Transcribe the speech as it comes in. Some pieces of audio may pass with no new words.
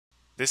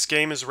This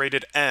game is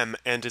rated M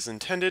and is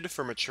intended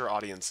for mature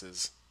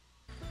audiences.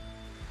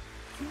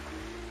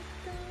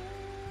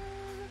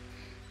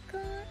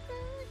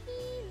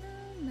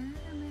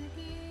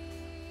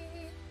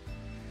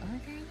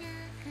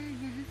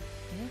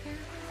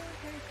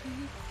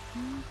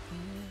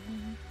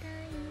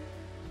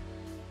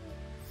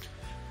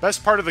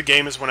 Best part of the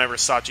game is whenever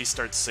Sachi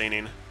starts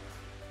singing.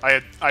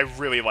 I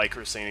really like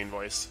her singing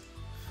voice.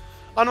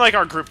 Unlike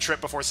our group trip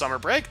before summer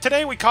break,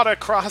 today we caught a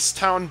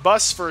cross-town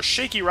bus for a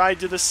shaky ride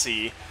to the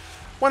sea.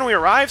 When we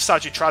arrive,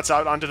 Sachi trots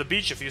out onto the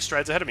beach a few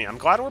strides ahead of me. I'm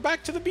glad we're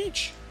back to the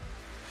beach.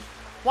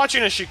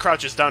 Watching as she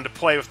crouches down to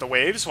play with the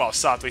waves while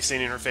softly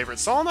singing her favorite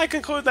song, I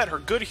conclude that her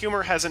good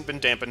humor hasn't been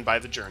dampened by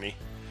the journey.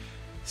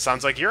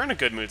 Sounds like you're in a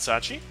good mood,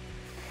 Sachi.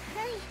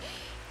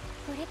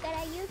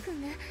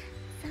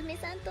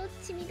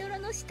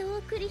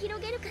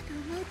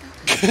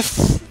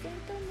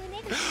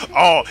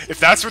 Oh, if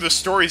that's where the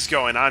story's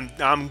going,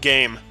 I'm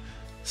game.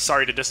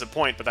 Sorry to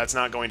disappoint, but that's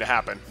not going to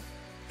happen.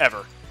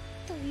 Ever.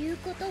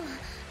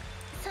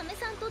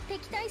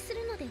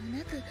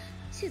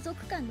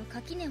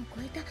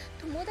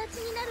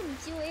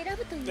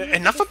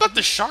 Enough about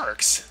the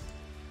sharks.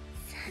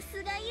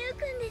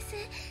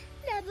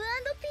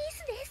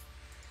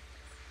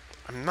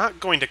 I'm not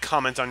going to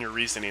comment on your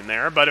reasoning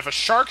there, but if a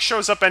shark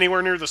shows up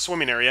anywhere near the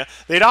swimming area,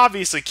 they'd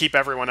obviously keep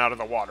everyone out of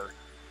the water.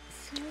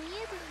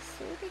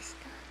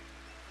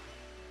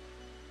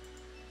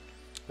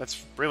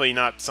 That's really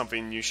not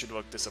something you should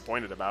look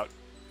disappointed about.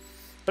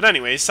 But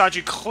anyways,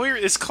 Sachi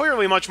is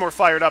clearly much more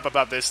fired up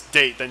about this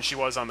date than she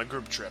was on the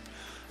group trip.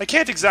 I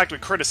can't exactly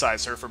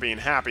criticize her for being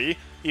happy,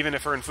 even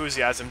if her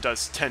enthusiasm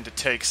does tend to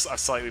take a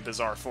slightly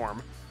bizarre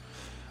form.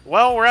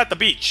 Well, we're at the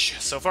beach.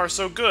 So far,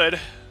 so good.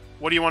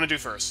 What do you want to do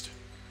first?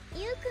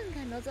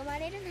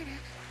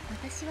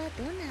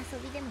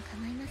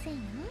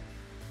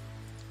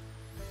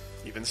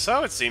 Even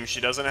so, it seems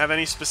she doesn't have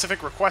any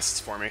specific requests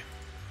for me.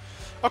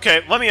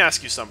 Okay, let me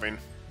ask you something.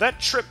 That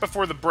trip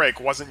before the break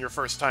wasn't your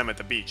first time at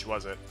the beach,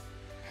 was it?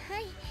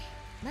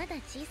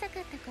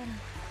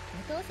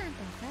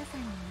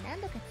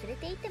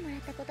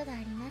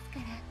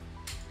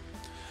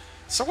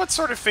 So what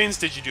sort of things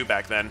did you do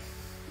back then?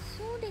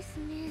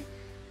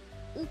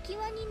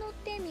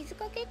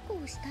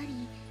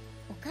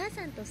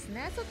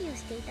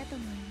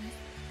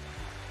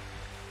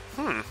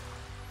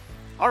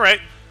 Alright.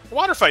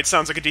 Water fight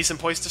sounds like a decent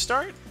place to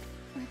start.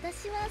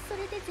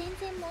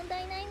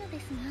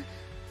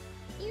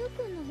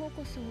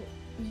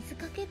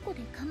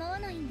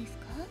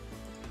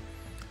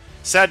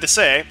 Sad to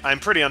say, I'm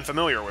pretty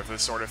unfamiliar with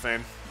this sort of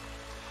thing.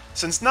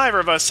 Since neither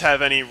of us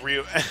have any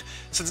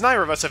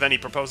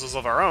proposals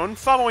of our own,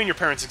 following your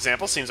parents'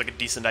 example seems like a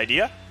decent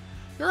idea.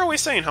 You're always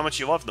saying how much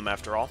you love them,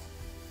 after all.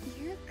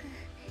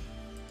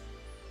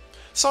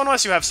 So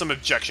unless you have some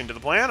objection to the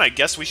plan, I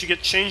guess we should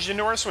get changed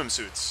into our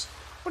swimsuits.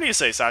 What do you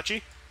say,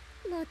 Sachi?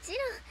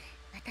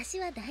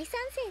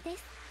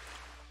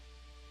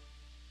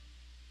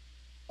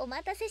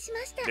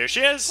 There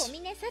she is!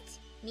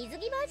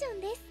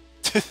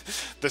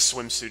 The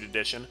swimsuit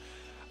edition.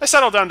 I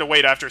settle down to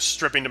wait after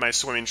stripping to my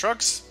swimming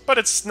trunks, but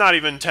it's not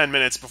even 10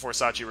 minutes before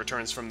Sachi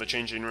returns from the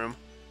changing room.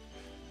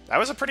 That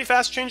was a pretty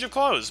fast change of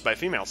clothes, by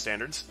female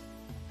standards.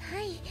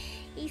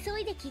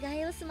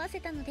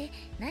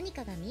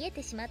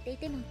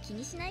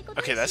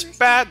 Okay, that's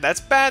bad,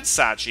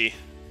 Sachi.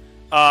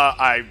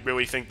 I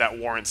really think that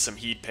warrants some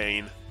heat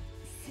pain.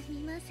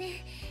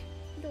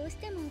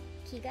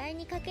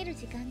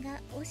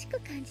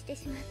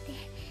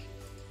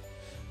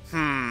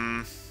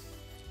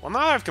 Well,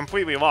 now I've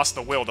completely lost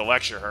the will to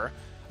lecture her.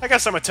 I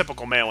guess I'm a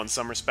typical male in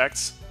some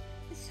respects.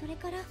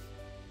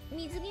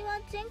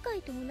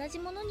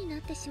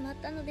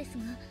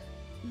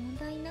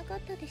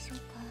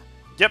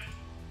 Yep.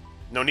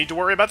 No need to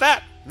worry about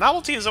that.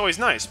 Novelty is always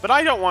nice, but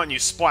I don't want you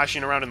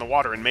splashing around in the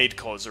water in maid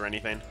clothes or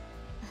anything.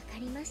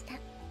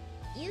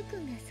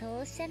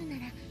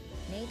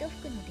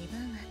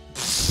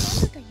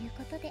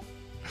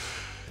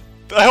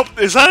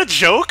 Is that a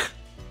joke?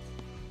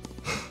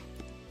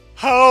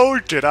 How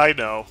did I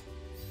know?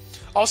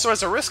 Also,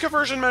 as a risk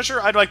aversion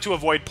measure, I'd like to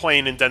avoid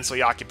playing in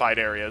densely occupied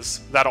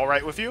areas. That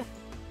alright with you?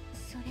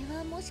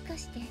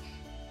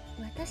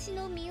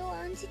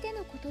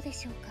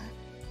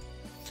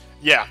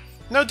 Yeah,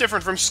 no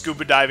different from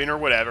scuba diving or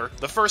whatever.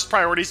 The first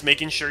priority is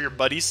making sure your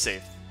buddy's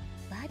safe.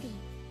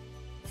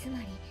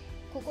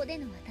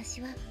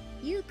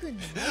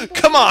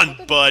 Come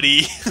on,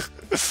 buddy!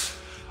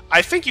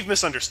 I think you've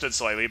misunderstood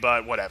slightly,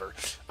 but whatever.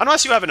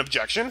 Unless you have an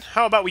objection,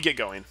 how about we get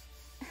going?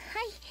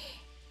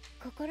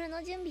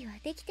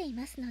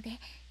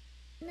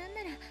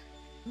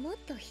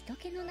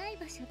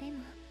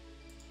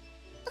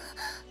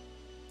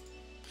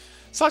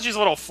 Sachi's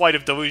little flight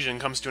of delusion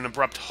comes to an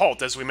abrupt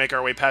halt as we make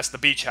our way past the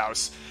beach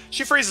house.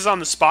 She freezes on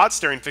the spot,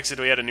 staring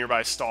fixedly at a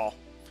nearby stall.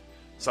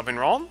 Something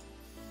wrong?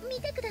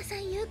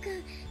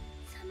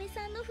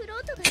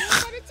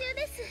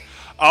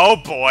 Oh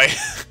boy.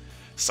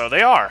 So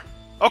they are.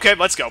 Okay,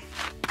 let's go.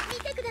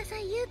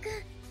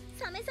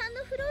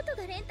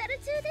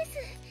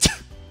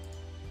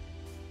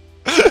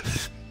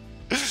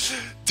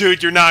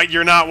 Dude, you're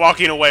not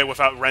walking away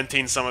without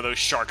renting some of those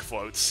shark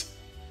floats.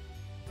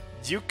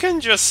 You can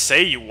just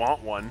say you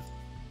want one.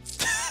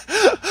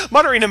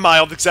 Muttering in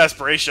mild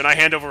exasperation, I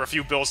hand over a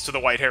few bills to the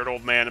white-haired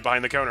old man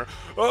behind the counter.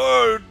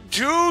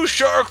 2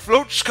 shark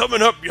floats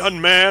coming up,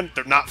 young man.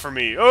 They're not for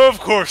me. Of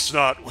course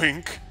not,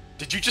 wink.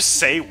 Did you just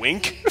say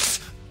wink?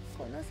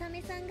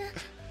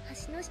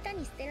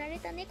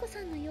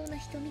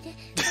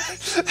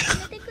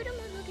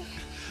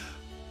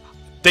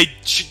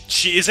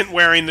 She isn't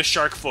wearing the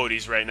shark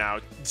floaties right now.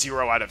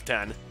 0 out of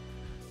 10.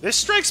 This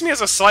strikes me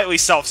as a slightly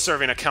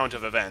self-serving account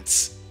of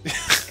events.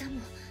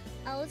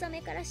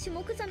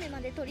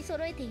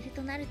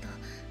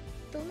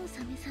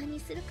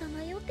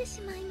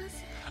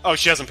 Oh,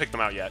 she hasn't picked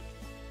them out yet.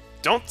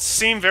 Don't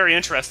seem very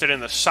interested in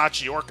the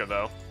Sachi orca,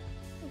 though.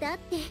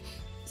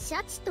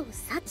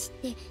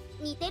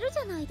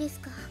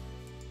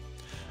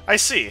 I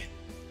see.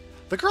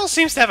 The girl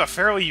seems to have a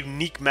fairly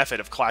unique method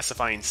of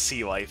classifying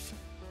sea life.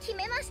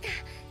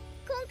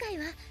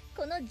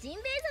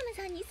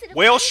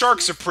 Whale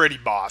sharks are pretty,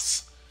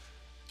 boss.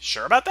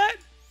 Sure about that?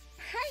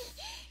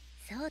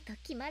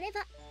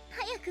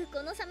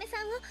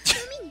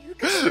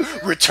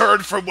 Return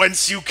from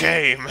whence you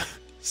came.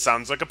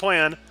 Sounds like a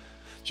plan.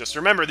 Just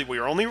remember that we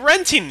are only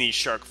renting these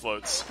shark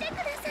floats.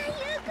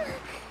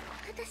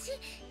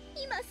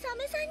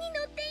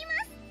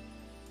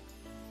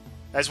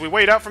 As we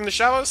wade out from the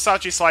shallows,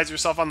 Sachi slides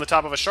herself on the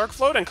top of a shark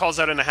float and calls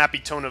out in a happy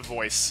tone of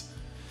voice.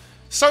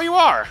 So you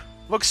are.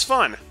 Looks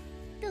fun.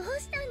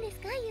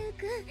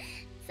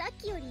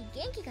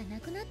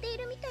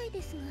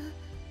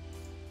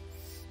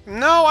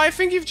 No, I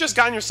think you've just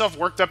gotten yourself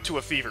worked up to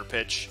a fever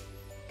pitch.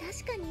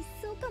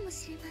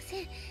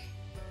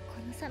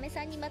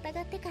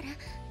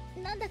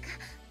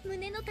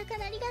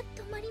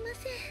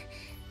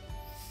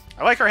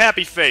 I like her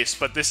happy face,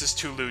 but this is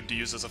too lewd to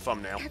use as a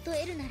thumbnail.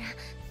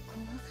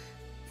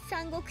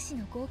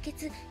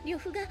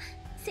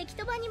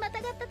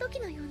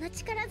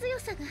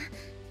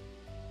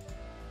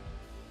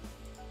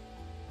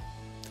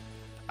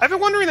 I've been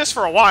wondering this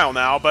for a while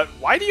now, but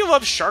why do you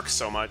love sharks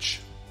so much?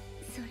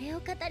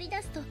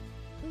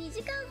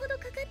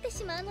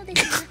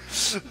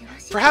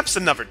 Perhaps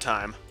another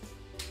time.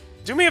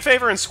 Do me a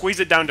favor and squeeze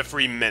it down to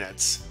 3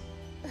 minutes.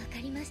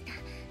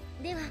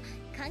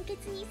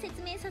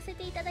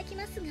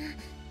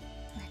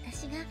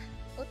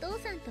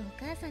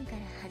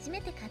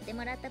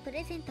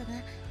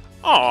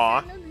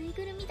 Aww.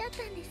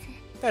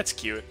 That's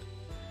cute.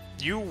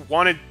 You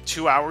wanted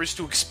 2 hours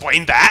to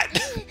explain that?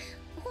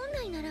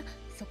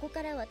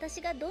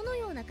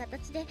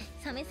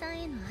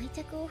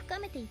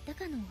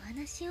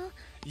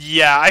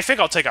 Yeah, I think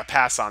I'll take a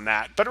pass on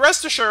that. But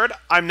rest assured,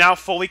 I'm now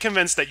fully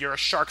convinced that you're a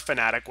shark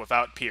fanatic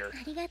without peer.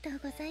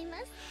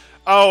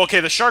 Oh, okay,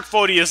 the shark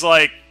floaty is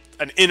like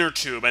an inner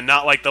tube and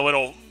not like the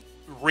little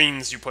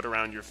rings you put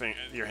around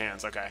your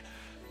hands. Okay.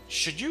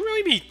 Should you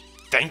really be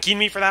thanking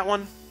me for that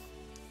one?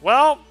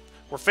 Well,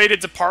 we're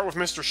fated to part with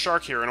Mr.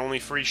 Shark here in only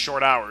 3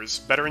 short hours.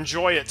 Better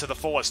enjoy it to the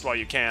fullest while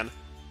you can.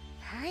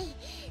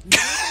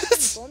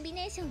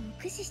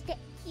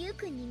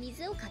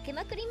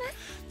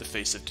 The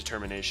face of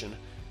determination.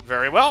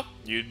 Very well.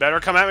 You'd better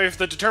come at me with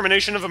the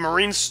determination of a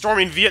marine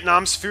storming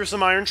Vietnam's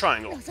fearsome iron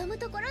triangle.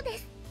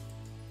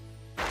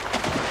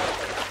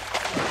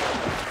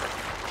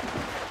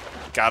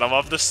 Gotta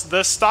love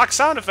the stock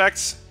sound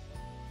effects.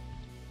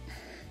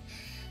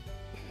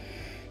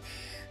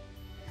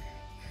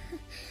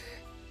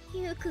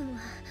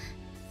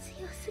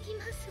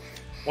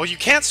 Well, you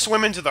can't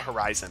swim into the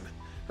horizon.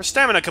 Her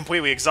stamina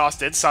completely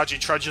exhausted, Sachi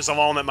trudges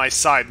along at my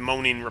side,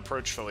 moaning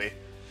reproachfully.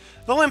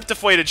 The limp,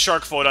 deflated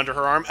shark float under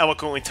her arm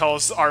eloquently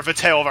tells the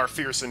tale of our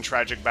fierce and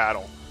tragic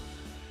battle.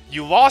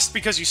 You lost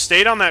because you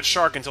stayed on that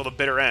shark until the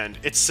bitter end.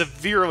 It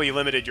severely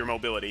limited your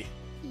mobility.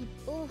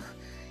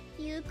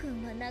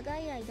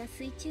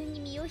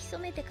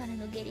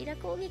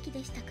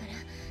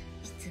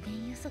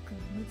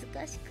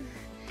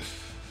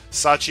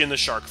 Sachi and the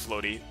shark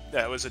floaty.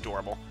 That was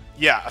adorable.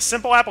 Yeah, a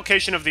simple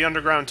application of the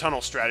underground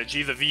tunnel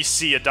strategy, the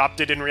VC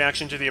adopted in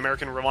reaction to the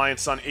American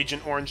reliance on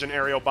Agent Orange and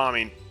aerial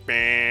bombing.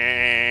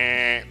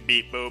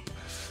 Beep boop.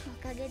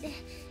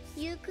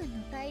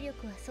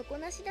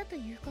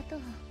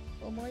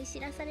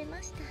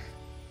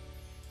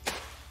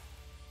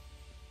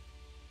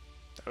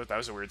 That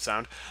was a weird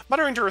sound.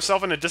 Muttering to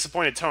herself in a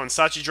disappointed tone,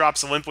 Sachi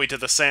drops limply to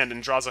the sand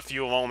and draws a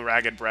few long,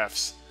 ragged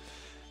breaths.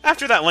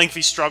 After that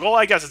lengthy struggle,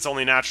 I guess it's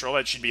only natural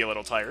that she'd be a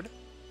little tired.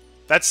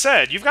 That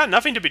said, you've got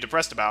nothing to be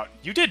depressed about.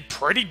 You did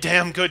pretty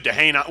damn good to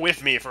hang out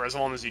with me for as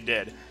long as you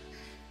did.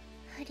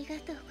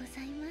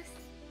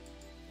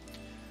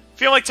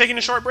 Feel like taking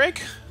a short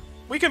break?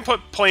 We can put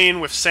playing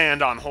with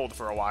sand on hold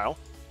for a while.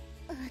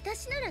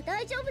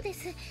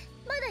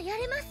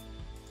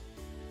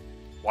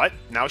 What?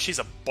 Now she's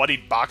a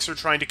bloodied boxer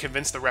trying to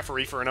convince the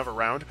referee for another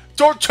round?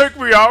 Don't take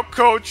me out,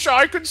 coach!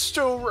 I can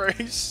still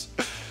race!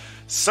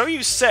 So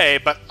you say,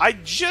 but I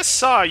just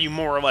saw you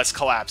more or less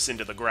collapse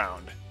into the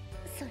ground.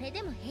 それ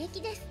でも平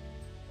気です。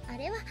あ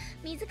れは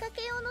水か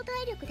け用の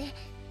体力で、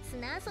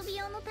砂遊び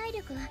用の体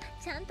力は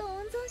ちゃんと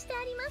温存して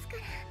ありますか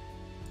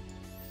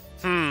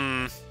ら。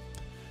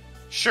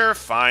Sure,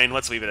 fine.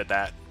 Let's leave it at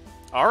that.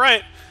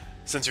 Alright.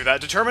 Since you're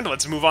that determined,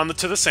 let's move on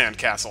to the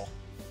sandcastle. は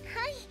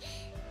い。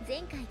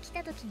前回来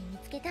た時に見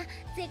つけた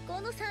絶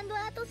好のサンド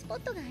アートスポッ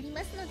トがあり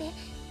ますので、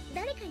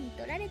誰かに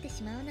取られて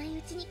しまわない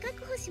うちに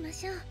確保しま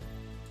しょう。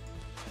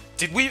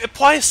Did we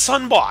apply a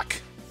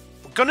sunblock?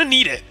 We're gonna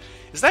need it.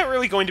 Is that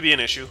really going to be an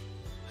issue?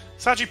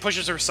 Sachi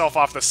pushes herself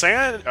off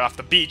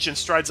the beach, and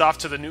strides off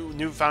to the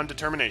newfound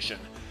determination.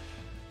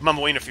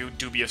 Mumbling a few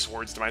dubious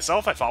words to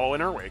myself, I follow in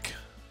her wake.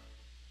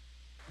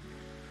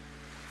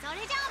 そ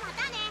れじゃあま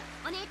たね、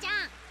お姉ちゃ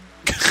ん。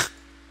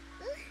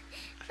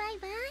バイ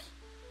バイ。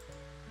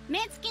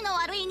目つきの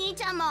悪い兄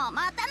ちゃんも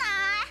またな。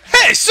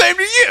Hey, same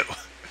to you!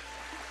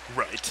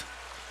 Right.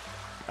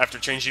 After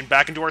changing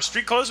back into our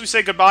street clothes, we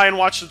say goodbye and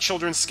watch the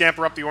children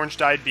scamper up the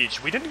orange-dyed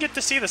beach. We didn't get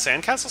to see the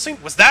sandcastle scene?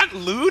 Was that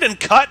lewd and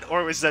cut,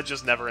 or was that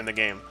just never in the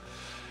game?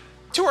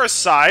 To our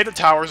side, the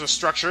tower is a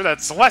structure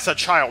that's less a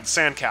child's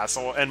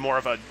sandcastle and more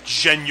of a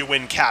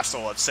genuine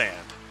castle of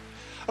sand.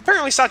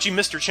 Apparently, Sachi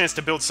missed her chance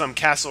to build some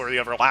castle or the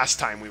other last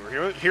time we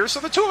were here, so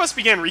the two of us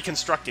began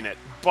reconstructing it.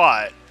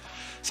 But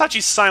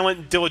Sachi's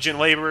silent, diligent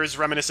labors,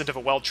 reminiscent of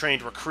a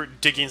well-trained recruit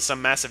digging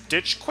some massive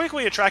ditch,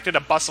 quickly attracted a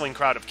bustling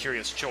crowd of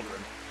curious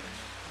children.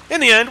 In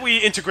the end, we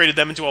integrated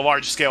them into a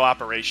large-scale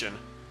operation.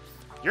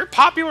 You're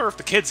popular with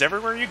the kids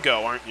everywhere you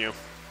go, aren't you?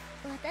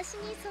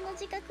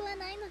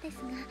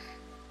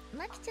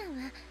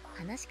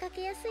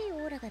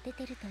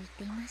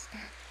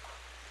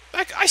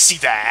 I see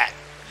that!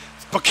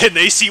 But can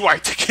they see why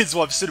the kids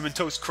love Cinnamon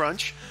Toast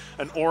Crunch?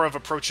 An aura of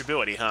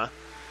approachability, huh?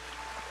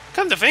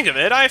 Come to think of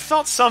it, I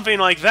felt something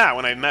like that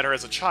when I met her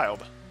as a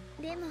child.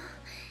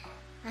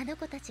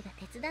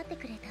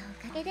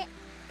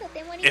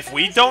 If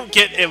we don't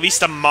get at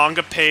least a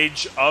manga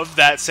page of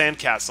that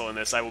sandcastle in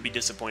this, I will be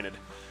disappointed.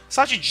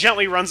 Sachi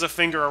gently runs a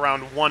finger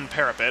around one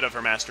parapet of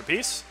her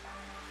masterpiece.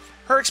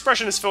 Her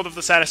expression is filled with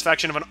the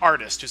satisfaction of an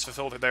artist who's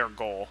fulfilled their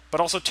goal,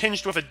 but also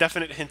tinged with a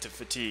definite hint of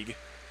fatigue.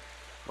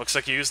 Looks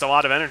like you used a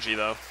lot of energy,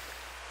 though.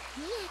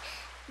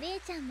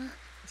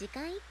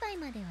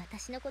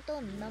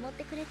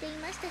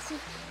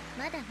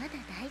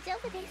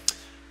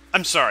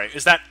 I'm sorry,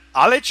 is that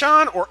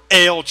Ale-chan or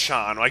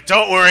Ale-chan? Like,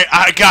 don't worry,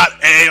 I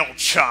got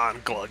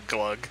Ale-chan, glug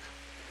glug.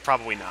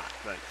 Probably not,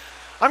 but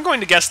I'm going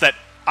to guess that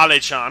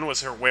Ale-chan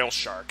was her whale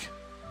shark.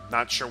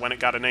 Not sure when it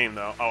got a name,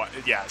 though. Oh,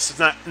 yes, it's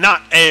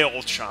not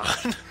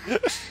Ale-chan.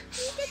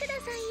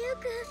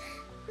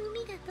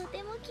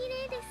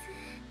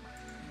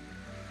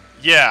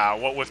 Yeah,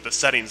 what with the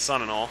setting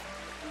sun and all.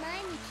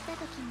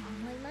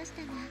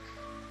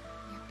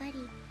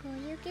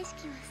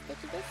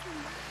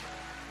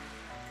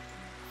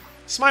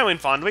 Smiling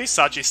fondly,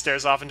 Sachi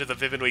stares off into the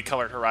vividly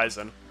colored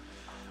horizon.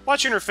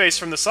 Watching her face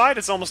from the side,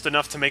 it's almost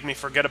enough to make me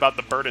forget about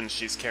the burdens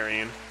she's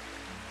carrying.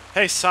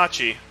 Hey,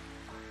 Sachi.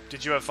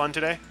 Did you have fun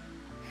today?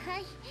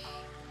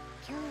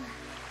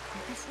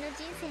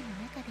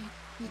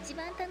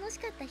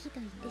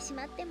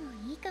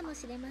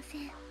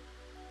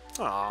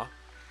 Aw,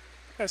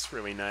 that's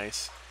really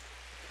nice.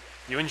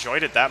 You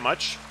enjoyed it that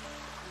much?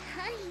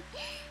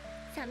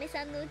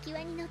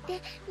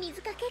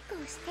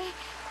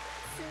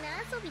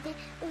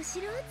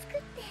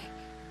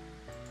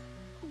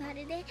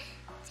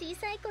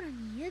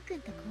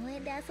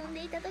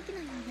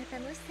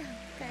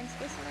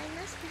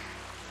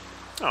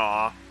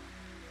 Aw,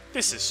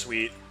 this is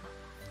sweet.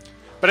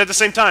 But at the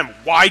same time,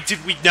 why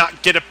did we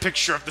not get a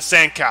picture of the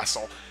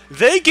sandcastle?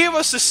 They gave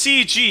us a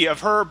CG of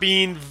her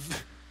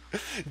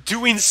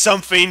doing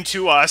something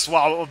to us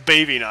while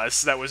bathing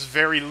us that was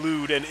very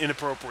lewd and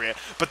inappropriate,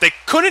 but they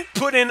couldn't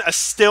put in a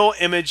still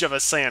image of a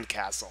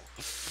sandcastle.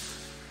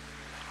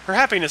 Her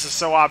happiness is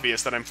so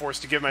obvious that I'm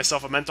forced to give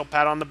myself a mental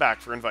pat on the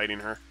back for inviting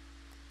her.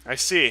 I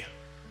see.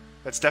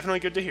 That's definitely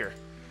good to hear.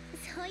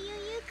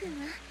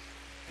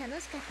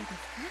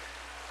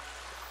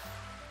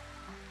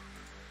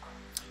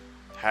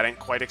 Hadn't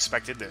quite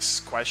expected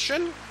this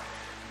question.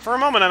 For a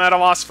moment, I'm at a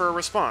loss for a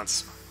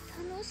response.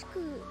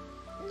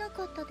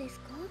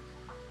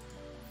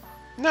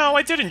 No,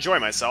 I did enjoy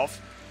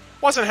myself.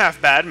 Wasn't half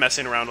bad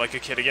messing around like a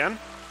kid again.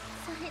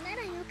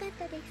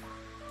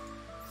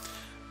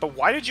 But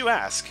why did you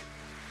ask?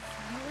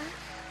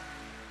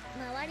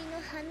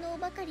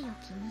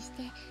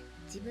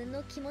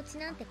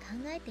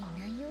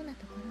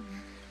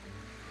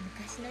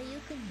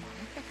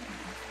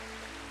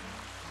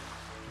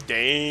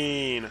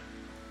 Dane.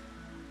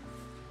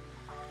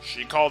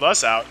 She called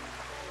us out.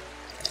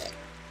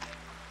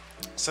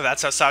 So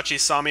that's how Sachi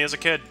saw me as a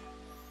kid.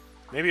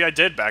 Maybe I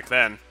did back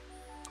then.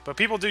 But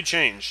people do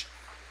change.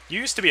 You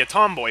used to be a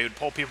tomboy who'd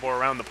pull people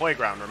around the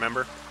playground,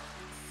 remember?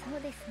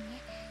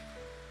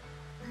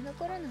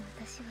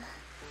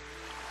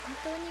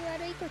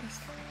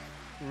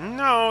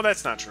 No,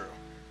 that's not true.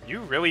 You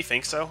really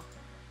think so?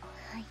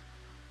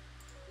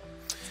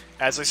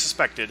 As I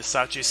suspected,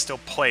 Sachi is still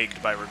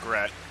plagued by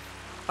regret.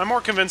 I'm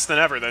more convinced than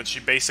ever that she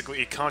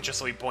basically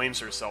consciously blames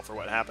herself for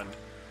what happened.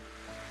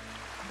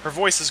 Her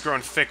voice has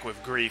grown thick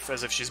with grief,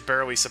 as if she's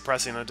barely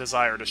suppressing a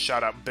desire to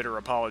shout out bitter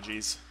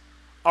apologies.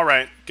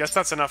 Alright, guess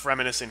that's enough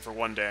reminiscing for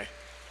one day.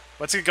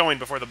 Let's get going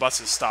before the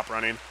buses stop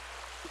running.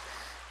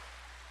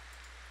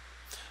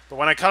 But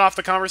when I cut off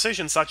the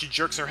conversation, Sachi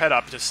jerks her head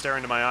up to stare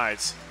into my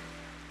eyes.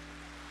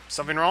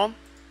 Something wrong?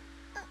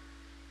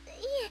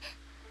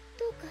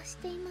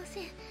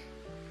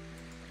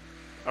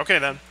 Okay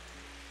then.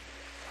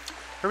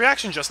 Her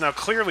reaction just now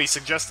clearly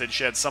suggested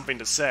she had something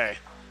to say,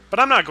 but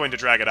I'm not going to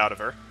drag it out of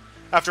her.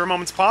 After a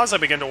moment's pause, I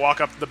begin to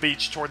walk up the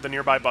beach toward the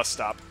nearby bus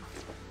stop.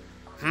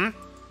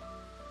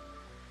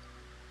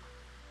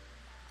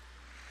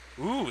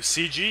 Ooh,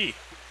 CG.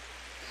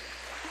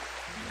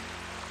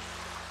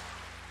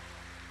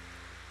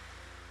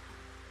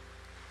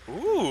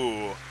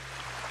 Ooh.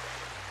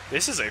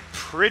 This is a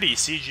pretty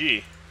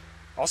CG.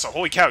 Also,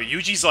 holy cow,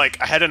 Yuji's like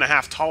a head and a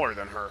half taller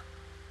than her.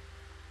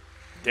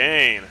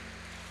 Dang.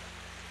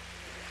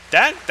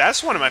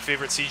 That's one of my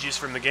favorite CGs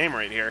from the game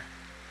right here.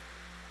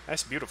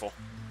 That's beautiful.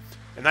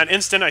 In that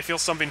instant, I feel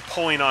something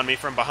pulling on me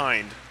from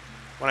behind.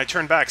 When I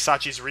turn back,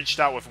 Sachi's reached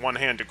out with one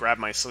hand to grab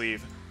my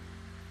sleeve.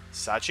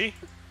 Sachi?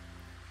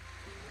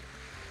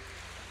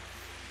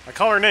 I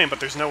call her name, but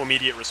there's no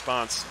immediate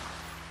response.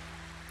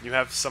 You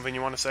have something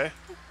you want to say?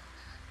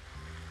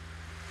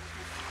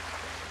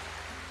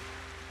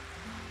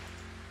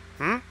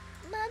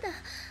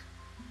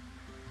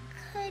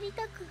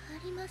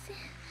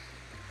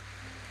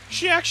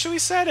 She actually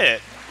said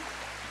it!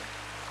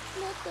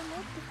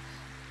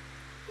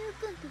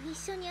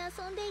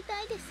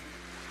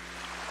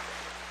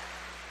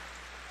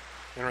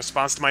 In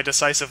response to my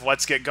decisive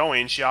 "let's get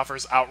going," she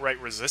offers outright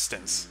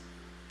resistance.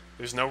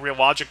 There's no real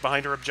logic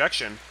behind her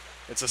objection.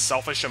 It's a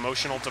selfish,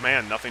 emotional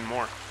demand, nothing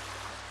more.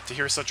 To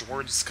hear such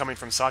words coming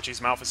from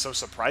Sachi's mouth is so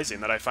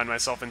surprising that I find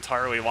myself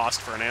entirely lost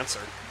for an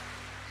answer.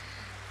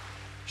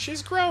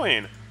 She's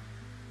growing!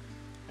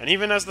 And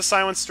even as the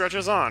silence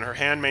stretches on, her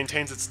hand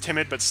maintains its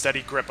timid but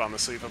steady grip on the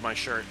sleeve of my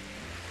shirt.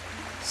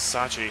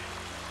 Sachi.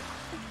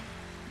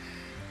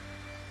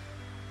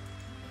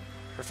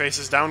 Her face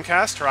is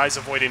downcast, her eyes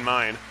avoiding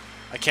mine.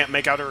 I can't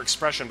make out her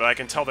expression, but I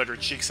can tell that her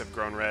cheeks have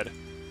grown red.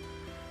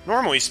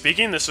 Normally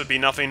speaking, this would be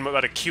nothing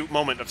but a cute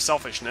moment of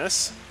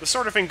selfishness, the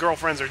sort of thing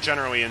girlfriends are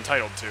generally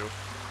entitled to.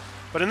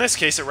 But in this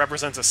case, it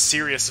represents a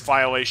serious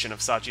violation of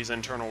Sachi's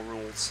internal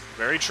rules.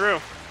 Very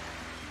true.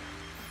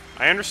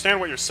 I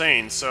understand what you're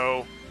saying,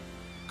 so...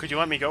 could you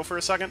let me go for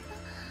a second?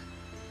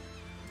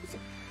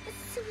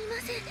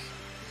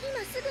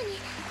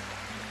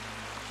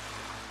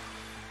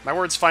 My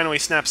words finally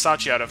snap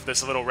Sachi out of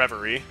this little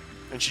reverie,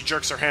 and she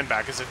jerks her hand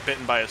back as if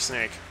bitten by a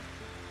snake.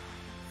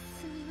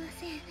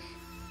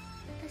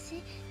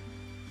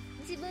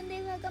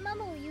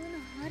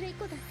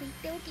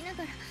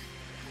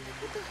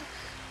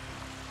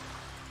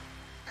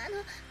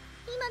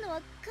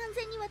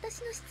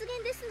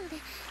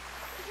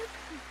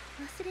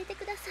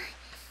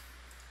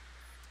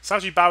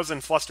 Sachi bows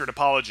in flustered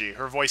apology,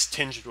 her voice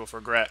tinged with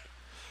regret.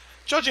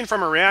 Judging from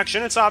her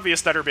reaction, it's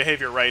obvious that her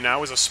behavior right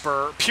now is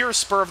a pure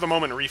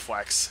spur-of-the-moment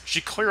reflex.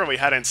 She clearly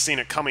hadn't seen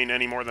it coming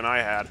any more than I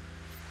had.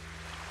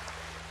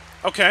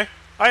 Okay,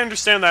 I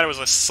understand that it was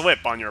a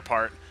slip on your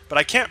part, but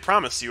I can't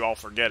promise you I'll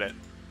forget it.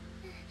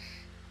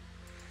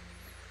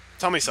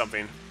 Tell me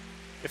something.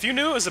 If you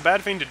knew it was a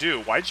bad thing to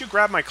do, why'd you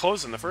grab my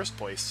clothes in the first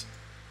place?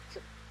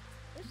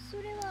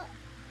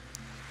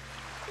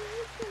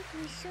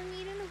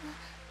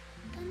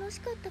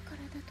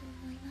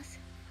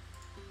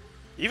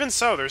 Even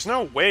so, there's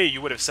no way you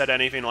would have said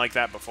anything like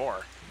that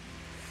before.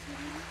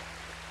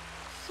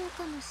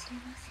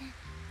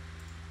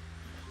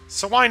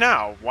 So why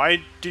now?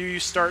 Why do you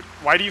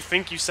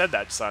think you said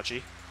that,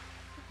 Sachi?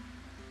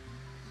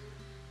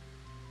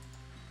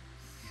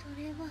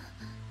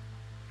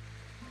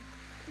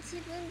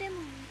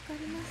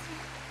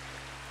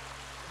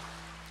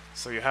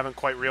 So you haven't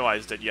quite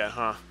realized it yet,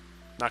 huh?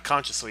 Not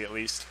consciously, at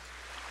least.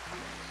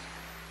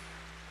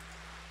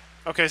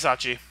 Okay,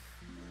 Sachi.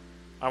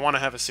 I want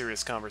to have a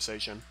serious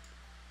conversation.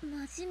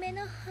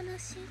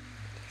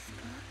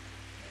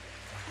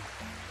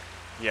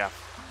 Yeah.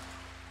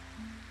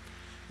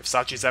 If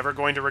Sachi's ever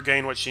going to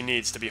regain what she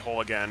needs to be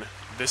whole again,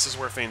 this is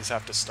where things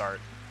have to start.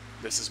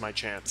 This is my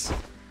chance.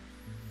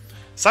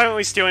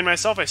 Silently steeling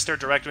myself, I stare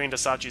directly into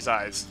Sachi's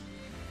eyes.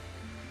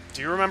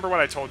 Do you remember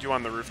what I told you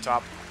on the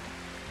rooftop?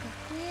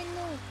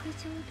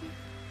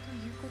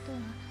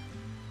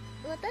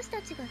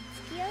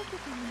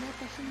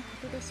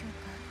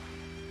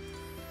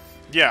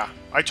 Yeah,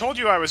 I told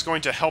you I was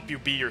going to help you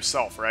be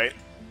yourself, right?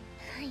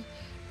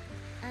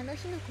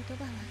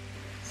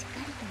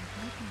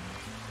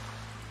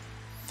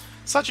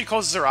 Sachi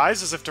closes her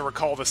eyes as if to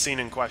recall the scene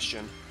in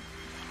question.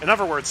 In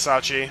other words,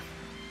 Sachi,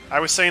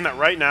 I was saying that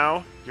right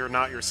now, you're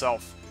not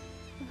yourself.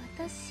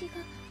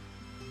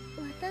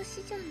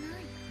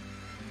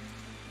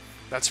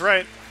 That's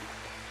right.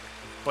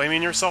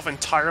 Blaming yourself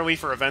entirely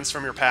for events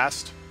from your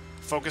past?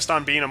 focused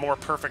on being a more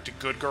perfect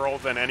good girl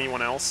than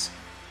anyone else.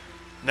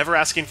 Never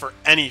asking for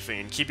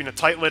anything, keeping a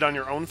tight lid on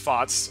your own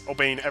thoughts,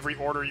 obeying every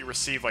order you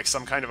receive like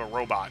some kind of a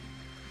robot.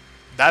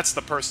 That's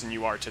the person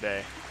you are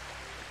today.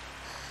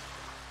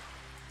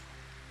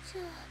 じ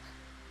ゃ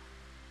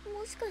あ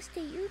もしかして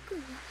ユウくん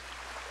は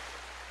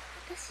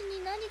私に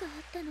何があ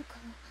ったのか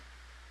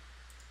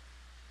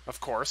を。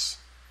 Of course.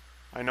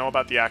 I know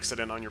about the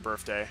accident on your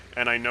birthday,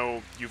 and I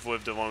know you've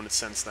lived alone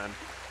since then.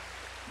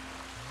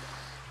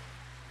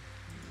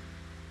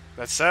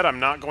 That said, I'm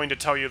not going to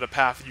tell you the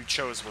path you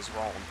chose was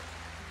wrong.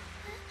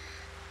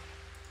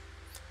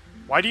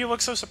 Why do you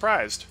look so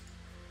surprised?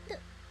 だ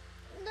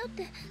っ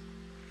て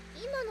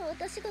今の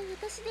私が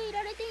私でい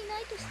られていな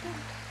いとしたら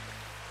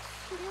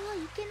それは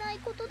いけない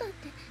ことだっ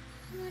て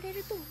言われ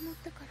ると思っ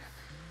たから。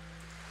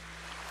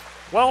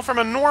 Well, from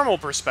a normal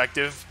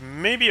perspective,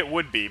 maybe it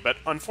would be, but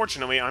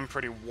unfortunately I'm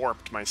pretty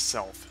warped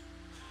myself.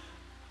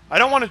 I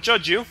don't want to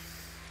judge you.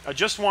 I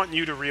just want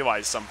you to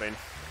realize something.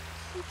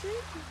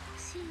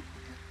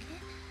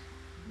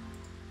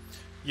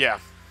 Yeah.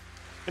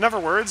 In other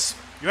words,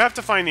 you have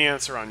to find the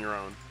answer on your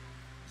own.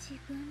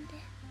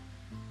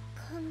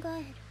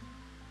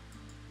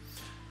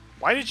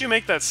 Why did you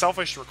make that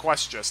selfish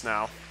request just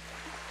now?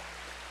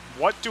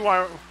 What do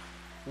I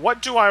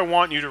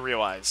want you to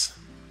realize?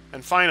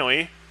 And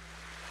finally,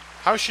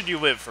 how should you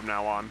live from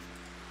now on?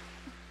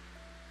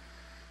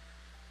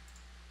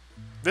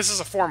 This is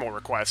a formal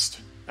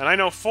request, and I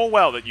know full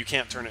well that you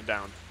can't turn it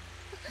down.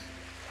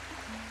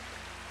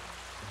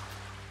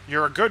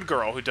 You're a good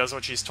girl who does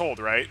what she's told,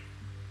 right?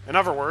 In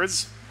other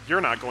words,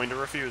 you're not going to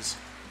refuse.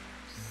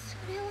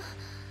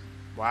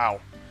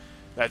 Wow.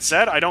 That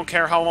said, I don't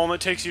care how long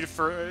it takes you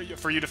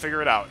for you to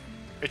figure it out.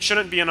 It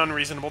shouldn't be an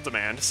unreasonable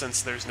demand,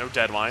 since there's no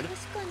deadline.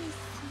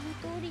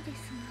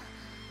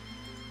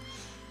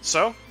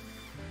 So,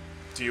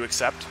 do you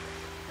accept?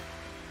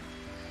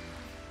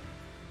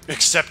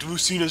 Accept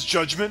Lucina's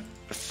judgment?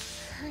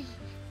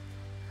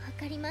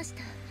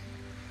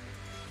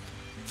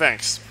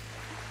 Thanks.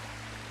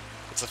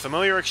 It's a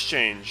familiar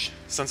exchange.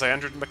 Since I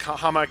entered the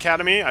Hama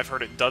Academy, I've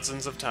heard it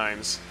dozens of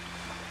times.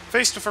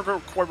 Faced with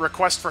a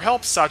request for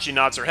help, Sachi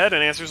nods her head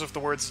and answers with the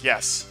words,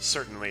 yes,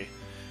 certainly.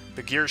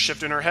 The gears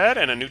shift in her head,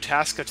 and a new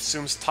task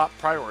assumes top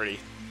priority.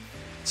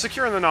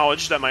 Secure in the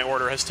knowledge that my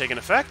order has taken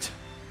effect,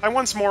 I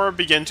once more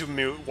begin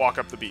to walk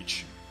up the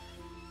beach.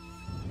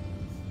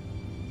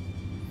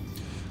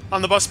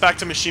 On the bus back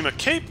to Mishima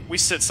Cape, we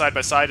sit side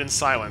by side in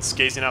silence,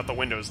 gazing out the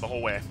windows the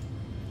whole way.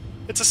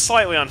 It's a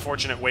slightly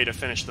unfortunate way to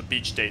finish the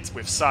beach dates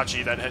with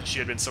Sachi that she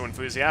had been so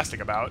enthusiastic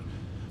about,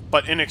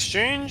 but in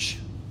exchange,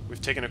 we've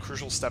taken a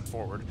crucial step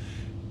forward.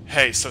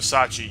 Hey, so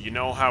Sachi, you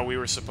know how we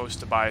were supposed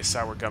to buy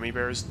sour gummy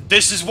bears?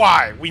 This is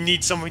why! We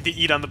need something to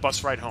eat on the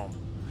bus ride home.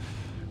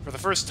 For the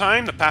first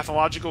time, the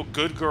pathological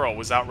good girl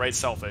was outright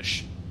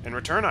selfish. In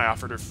return, I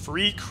offered her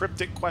 3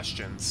 cryptic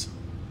questions.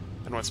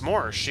 And what's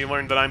more, she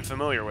learned that I'm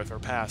familiar with her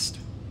past.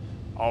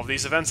 All of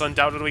these events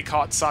undoubtedly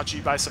caught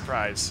Sachi by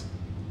surprise.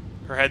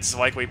 Her head's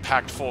likely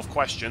packed full of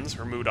questions,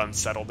 her mood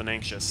unsettled and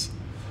anxious.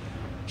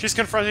 She's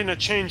confronting a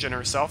change in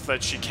herself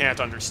that she can't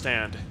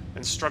understand,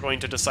 and struggling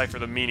to decipher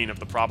the meaning of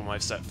the problem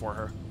I've set for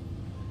her.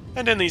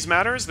 And in these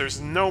matters,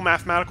 there's no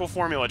mathematical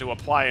formula to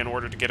apply in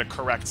order to get a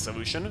correct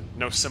solution,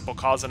 no simple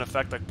cause and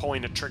effect like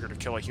pulling a trigger to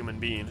kill a human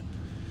being.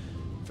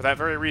 For that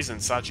very reason,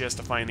 Sachi has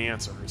to find the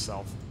answer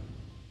herself.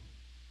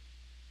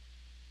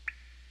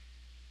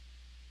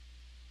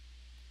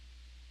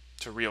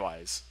 To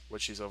realize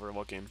what she's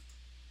overlooking.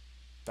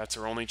 That's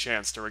her only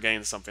chance to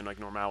regain something like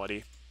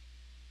normality.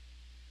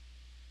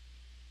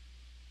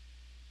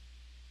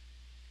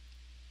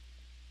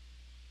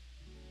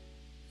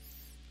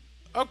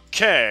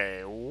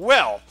 Okay,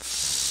 well,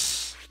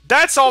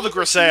 that's all the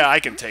Grisaia I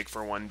can take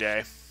for one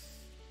day.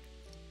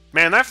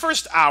 Man, that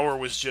first hour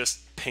was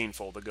just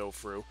painful to go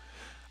through.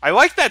 I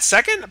like that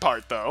second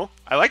part, though.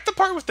 I like the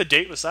part with the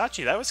date with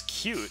Sachi. That was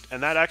cute,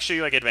 and that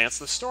actually, like, advanced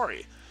the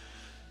story.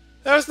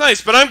 That was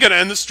nice, but I'm gonna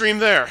end the stream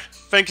there.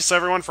 Thanks,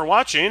 everyone, for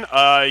watching.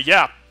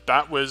 Yeah,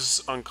 that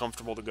was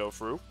uncomfortable to go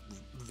through.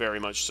 Very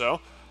much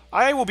so.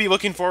 I will be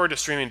looking forward to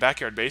streaming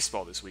Backyard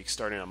Baseball this week,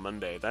 starting on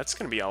Monday. That's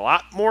going to be a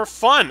lot more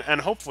fun,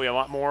 and hopefully a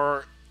lot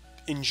more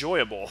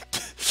enjoyable.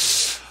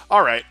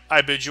 Alright,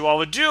 I bid you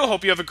all adieu.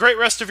 Hope you have a great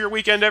rest of your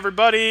weekend,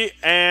 everybody,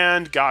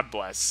 and God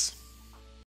bless.